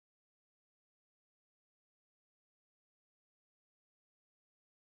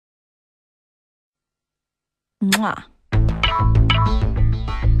Mwah.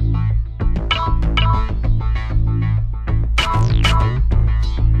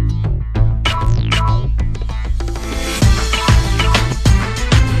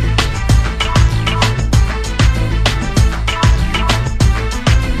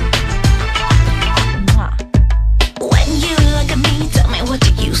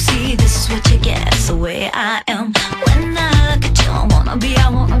 I am. When I look at you, I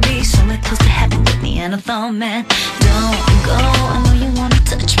wanna be somewhere close to heaven with me and a thumb, man. Don't go, I know you wanna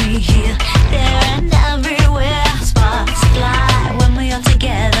touch me here, there.